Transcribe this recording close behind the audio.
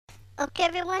Okay,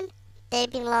 everyone? They've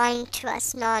been lying to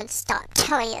us non-stop,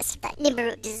 telling us that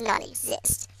Nibiru does not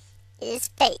exist. It is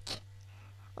fake.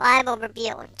 Well, I will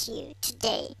reveal to you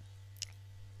today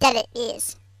that it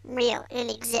is real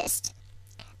and exists.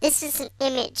 This is an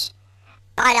image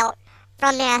brought out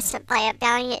from NASA by a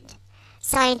valiant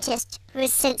scientist who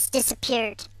has since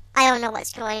disappeared. I don't know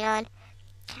what's going on.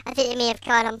 I think they may have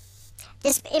got him.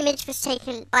 This image was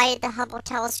taken by the Hubble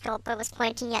telescope but was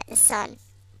pointing at the sun.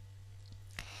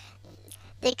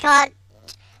 They caught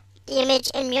the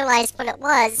image and realized what it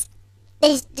was.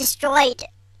 They destroyed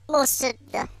most of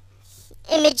the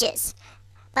images,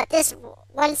 but this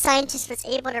one scientist was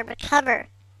able to recover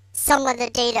some of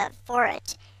the data for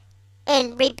it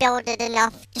and rebuild it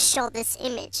enough to show this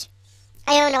image.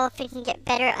 I don't know if it can get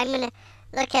better. I'm going to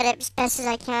look at it as best as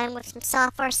I can with some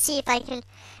software, see if I can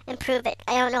improve it.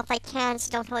 I don't know if I can,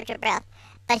 so don't hold your breath.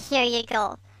 But here you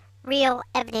go. Real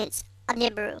evidence of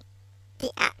Nibiru,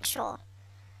 the actual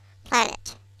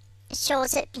planet. It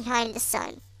shows it behind the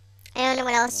sun. I don't know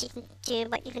what else you can do,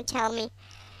 but you can tell me,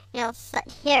 but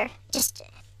here, just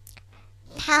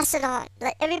pass it on.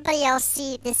 Let everybody else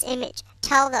see this image.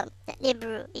 Tell them that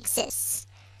Nibiru exists,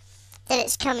 that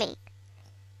it's coming,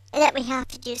 and that we have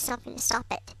to do something to stop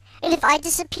it. And if I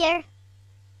disappear,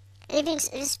 and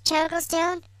if this channel goes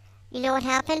down, you know what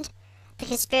happened? The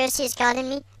conspiracy has gotten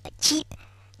me, but keep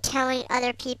telling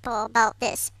other people about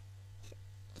this.